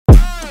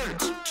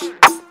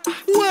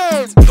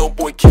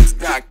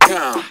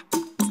DopeBoykits.com.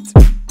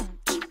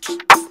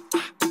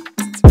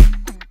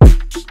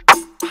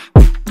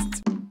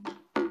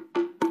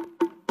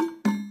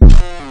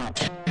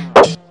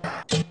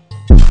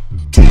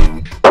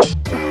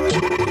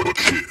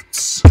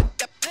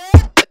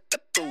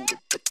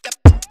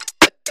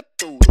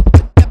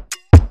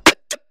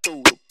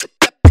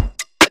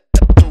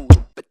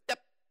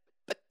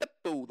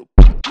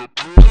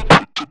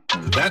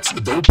 That's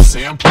the dope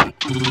sample.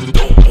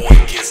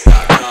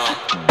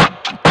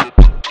 DopeBoykits.com.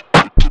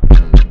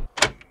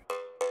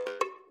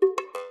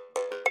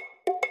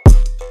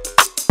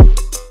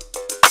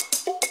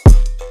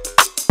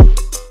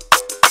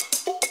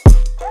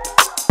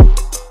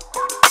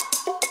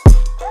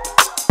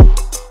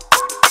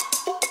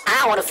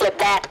 I wanna flip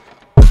that.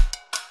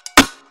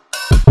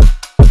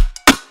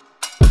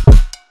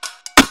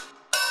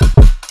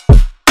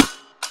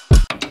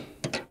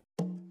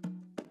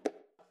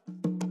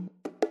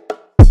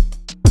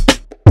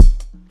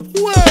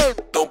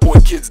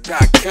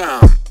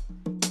 DopeBoykits.com.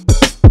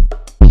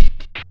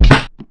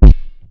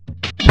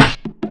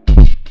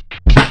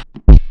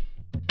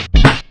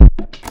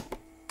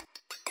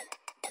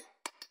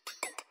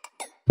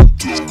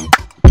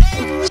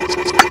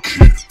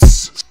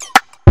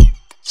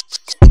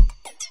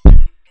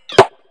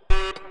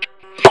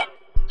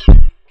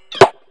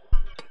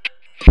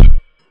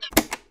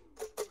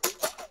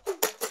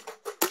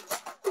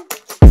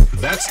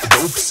 That's the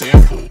dope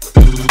sample.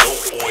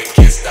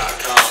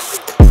 DopeBoykits.com.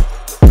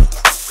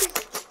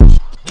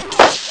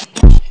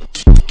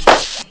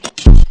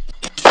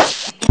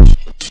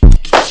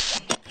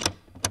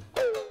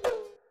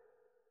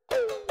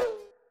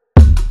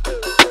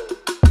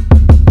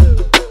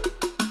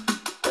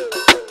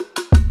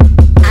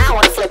 I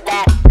wanna flip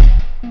that.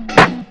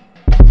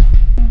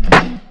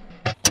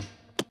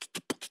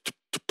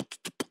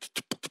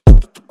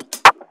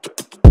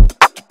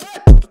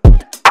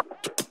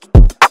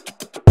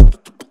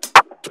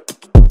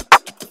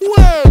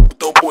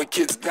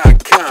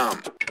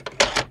 DopeBoykits.com.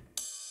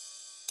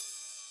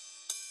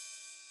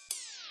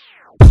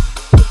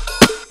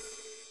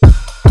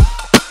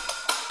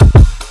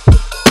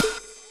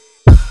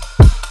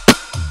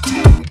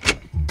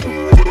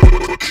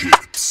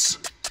 Kits.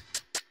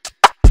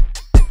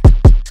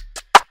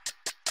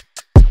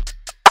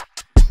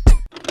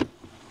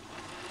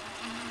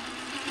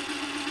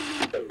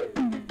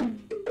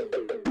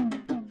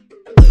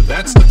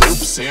 That's the dope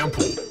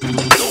sample.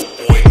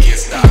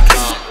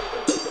 DopeBoykits.com.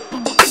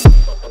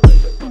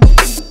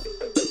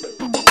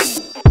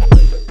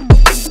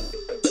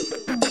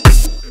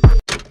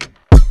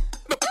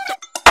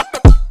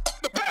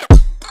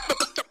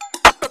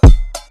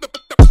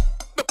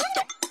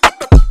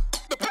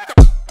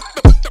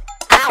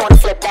 I wanna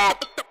flip that.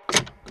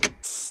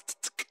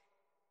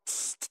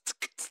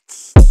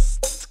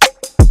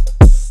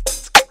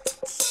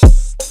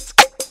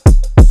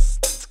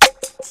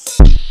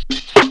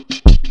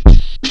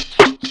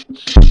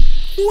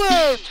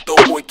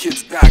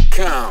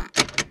 DopeBoykits.com.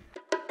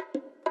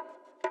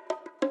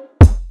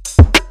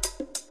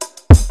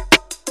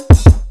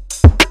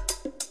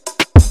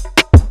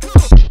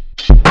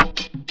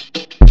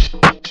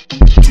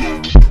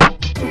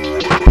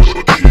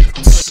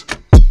 Kits.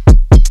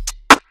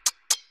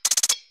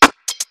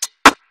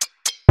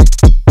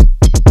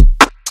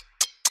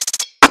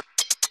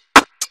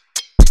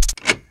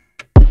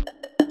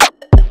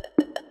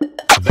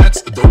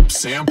 That's the dope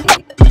sample.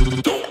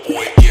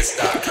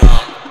 DopeBoykits.com.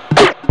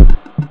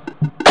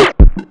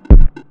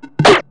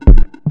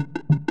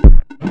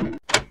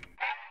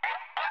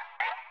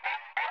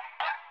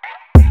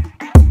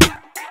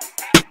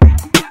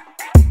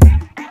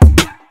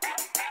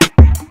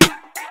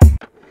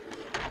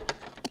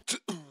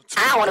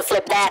 I wanna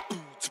flip that.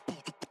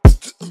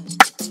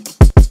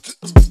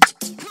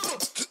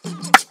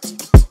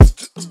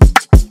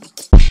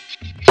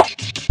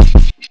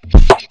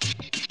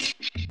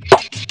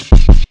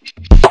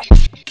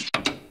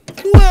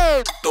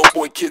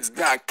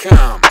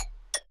 DopeBoykits.com.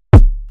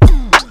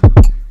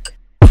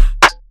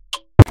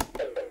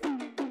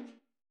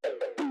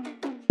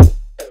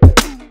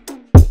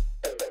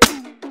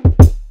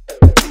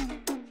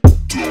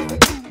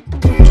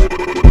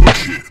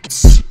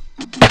 Kits.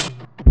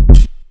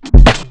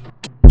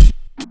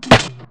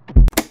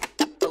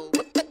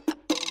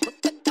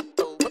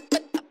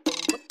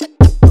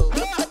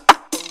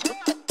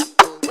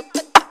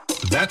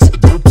 That's the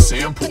dope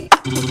sample.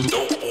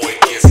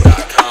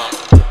 DopeBoykits.com.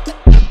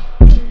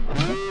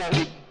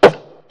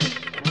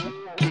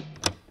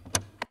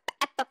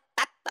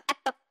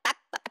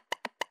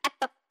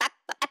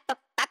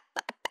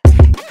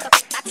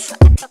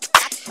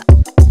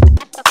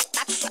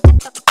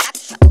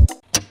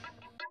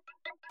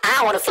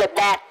 I wanna flip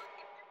that.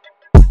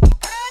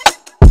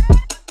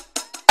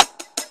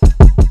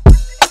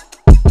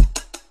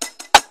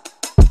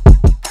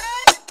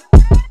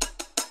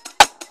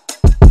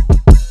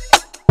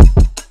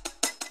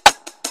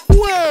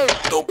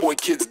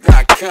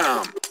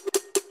 DopeBoykits.com.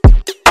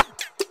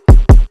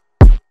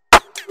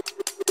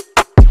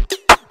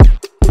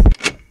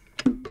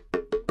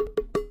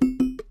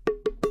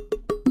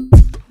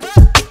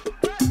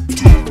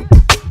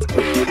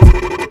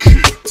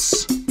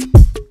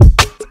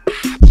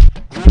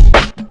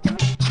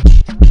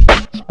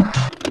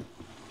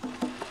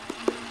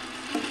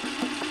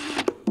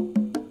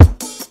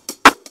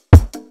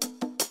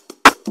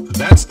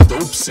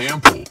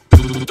 sample.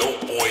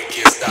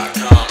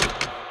 DopeBoykits.com.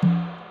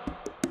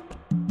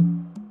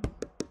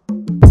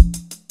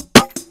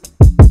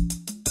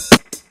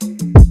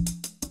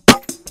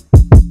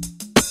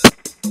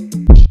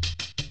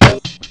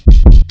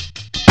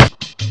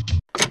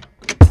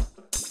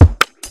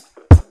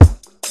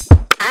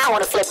 I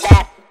wanna flip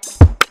that.